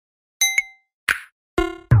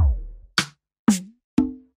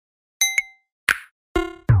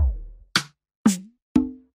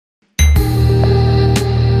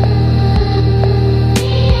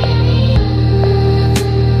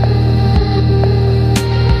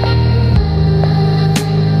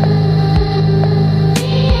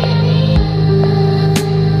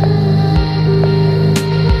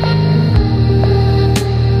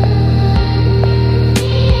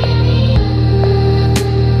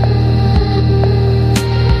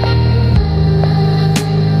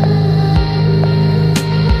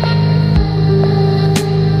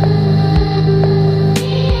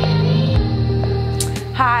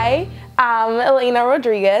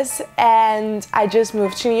Perez, and I just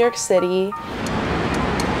moved to New York City.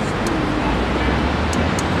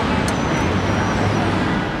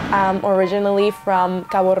 I'm originally from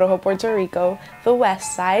Cabo Rojo, Puerto Rico, the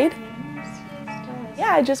west side.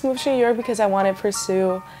 Yeah, I just moved to New York because I want to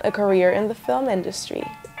pursue a career in the film industry.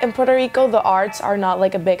 In Puerto Rico, the arts are not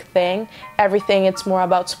like a big thing. Everything, it's more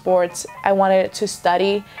about sports. I wanted to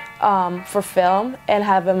study for film and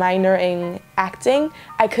have a minor in acting.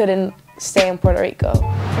 I couldn't stay in Puerto Rico.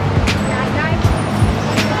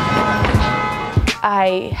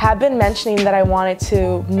 I have been mentioning that I wanted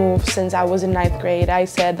to move since I was in 9th grade. I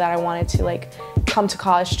said that I wanted to come to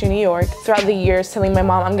college to New York. Throughout the years, telling my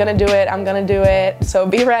mom, I'm gonna do it, so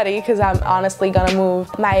be ready, because I'm honestly gonna move.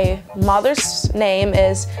 My mother's name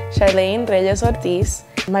is Charlene Reyes Ortiz.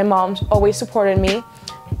 My mom always supported me,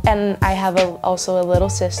 and I have also a little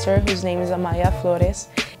sister whose name is Amaya Flores.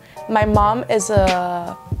 My mom is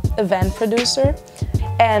a event producer,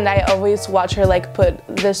 and I always watch her put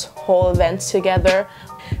this whole event together.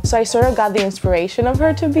 So I sort of got the inspiration of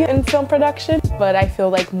her to be in film production, but I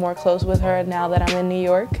feel more close with her now that I'm in New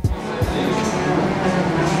York.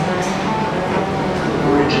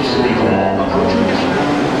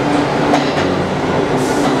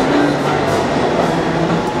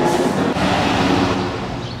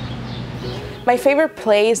 My favorite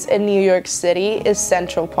place in New York City is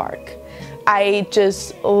Central Park. I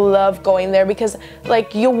just love going there because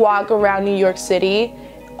you walk around New York City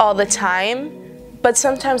all the time, but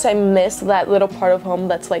sometimes I miss that little part of home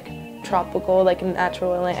that's tropical,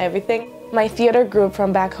 natural and everything. My theater group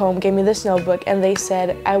from back home gave me this notebook, and they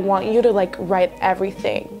said, I want you to write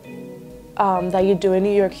everything that you do in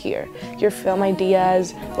New York here. Your film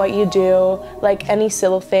ideas, what you do, any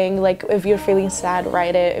silly thing, if you're feeling sad,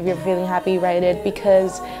 write it. If you're feeling happy, write it,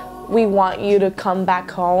 because we want you to come back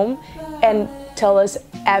home and tell us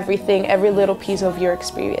everything, every little piece of your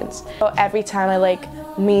experience. So every time I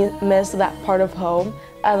miss that part of home,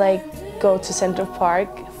 I go to Central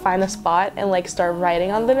Park, find a spot, and start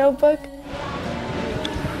writing on the notebook.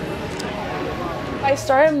 I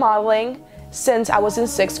started modeling since I was in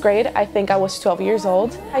 6th grade. I think I was 12 years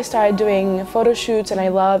old. I started doing photo shoots,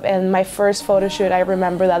 and my first photo shoot, I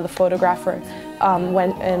remember that the photographer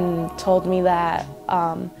went and told me that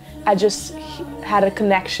I just had a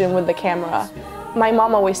connection with the camera. My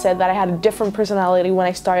mom always said that I had a different personality when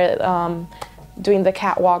I started doing the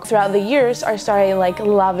catwalk. Throughout the years, I started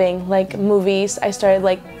loving movies. I started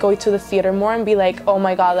going to the theater more and be oh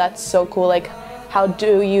my God, that's so cool. How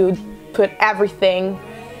do you put everything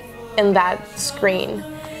in that screen?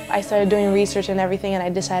 I started doing research and everything, and I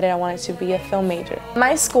decided I wanted to be a film major.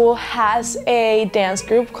 My school has a dance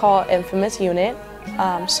group called Infamous Unit,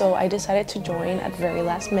 so I decided to join at the very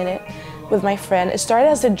last minute with my friend. It started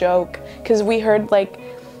as a joke because we heard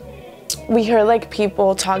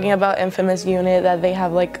people talking about Infamous Unit, that they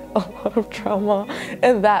have a lot of trauma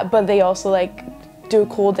and that, but they also do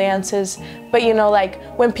cool dances. But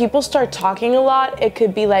when people start talking a lot, it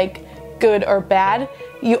could be good or bad.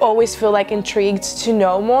 You always feel intrigued to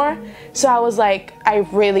know more. So I was I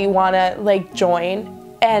really want to join.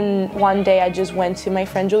 And one day I just went to my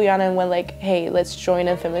friend Juliana and went hey, let's join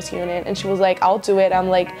Infamous Unit. And she was I'll do it.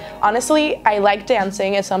 I'm honestly, I like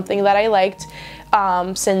dancing. It's something that I liked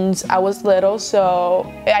since I was little. So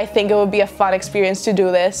I think it would be a fun experience to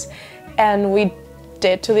do this. And we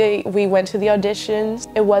went to the auditions.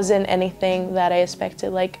 It wasn't anything that I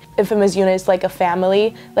expected. Infamous Unit is a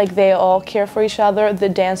family. They all care for each other. The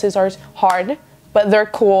dances are hard, but they're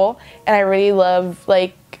cool. And I really love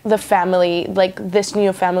the family, this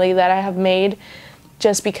new family that I have made,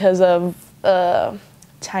 just because of a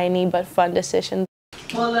tiny but fun decision.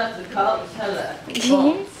 Pull up the cup, tell her.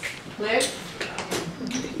 Boom. Click.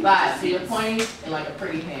 5. So you're pointing in a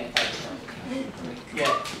pretty hand type of thing.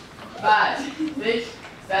 Yeah. 5, 6,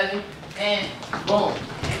 7, and boom.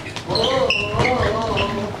 Whoa.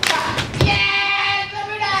 Yeah! Come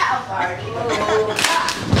it out! Sorry. Whoa.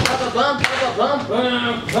 Bump.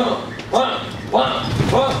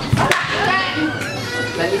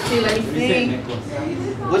 Let me see.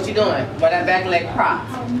 What you doing? Why that back leg prop?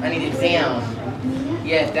 I need it down.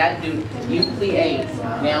 Yes, that dude. You plie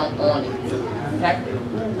down on it.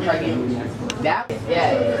 Try again. That,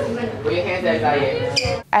 yeah. Where your hands at,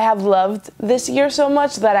 Zaire? I have loved this year so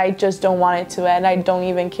much that I just don't want it to end. I don't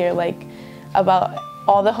even care about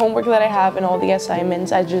all the homework that I have and all the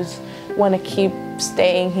assignments. I just want to keep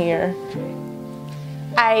staying here.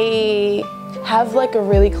 I have a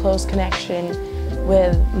really close connection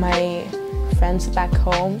with my friends back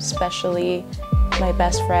home, especially my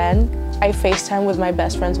best friend. I FaceTime with my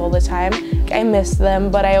best friends all the time. like I miss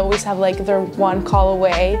them, but I always have like their one call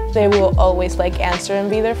away. They will always like answer and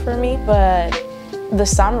be there for me. But the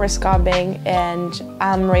summer is coming and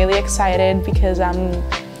I'm really excited because I'm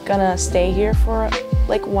gonna stay here for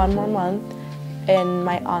like 1 more month in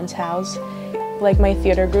my aunt's house. Like my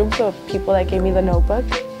theater group, the people that gave me the notebook,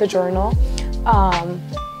 the journal,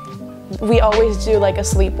 we always do like a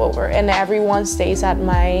sleepover and everyone stays at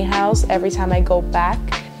my house every time I go back.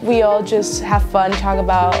 We all just have fun, talk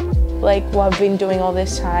about like what I've been doing all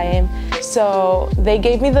this time. So they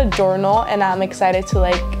gave me the journal and I'm excited to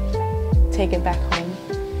like take it back home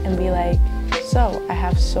and be like, so I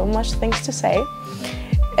have so much things to say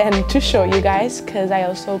and to show you guys, because I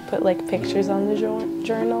also put like pictures on the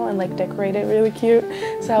journal and like decorate it really cute.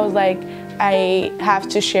 So I was like, I have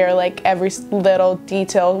to share like every little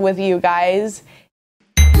detail with you guys.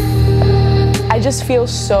 I just feel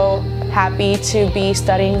so happy to be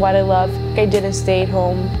studying what I love. I didn't stay at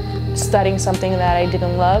home studying something that I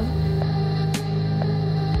didn't love.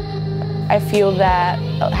 I feel that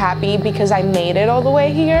happy because I made it all the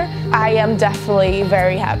way here. I am definitely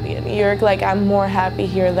very happy in New York. Like, I'm more happy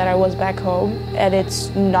here than I was back home. And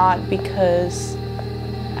it's not because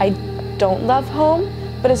I don't love home,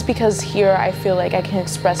 but it's because here I feel like I can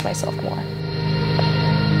express myself more.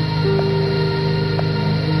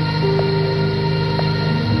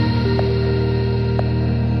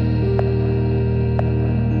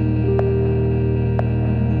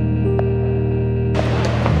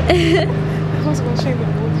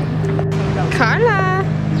 Carla!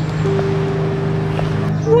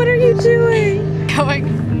 What are you doing? Going.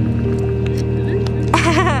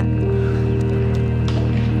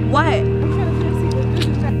 What?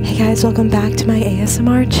 Hey guys, welcome back to my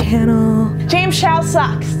ASMR channel. James Chow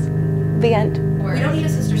sucks. The end. We don't need a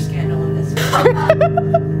sister scandal in this.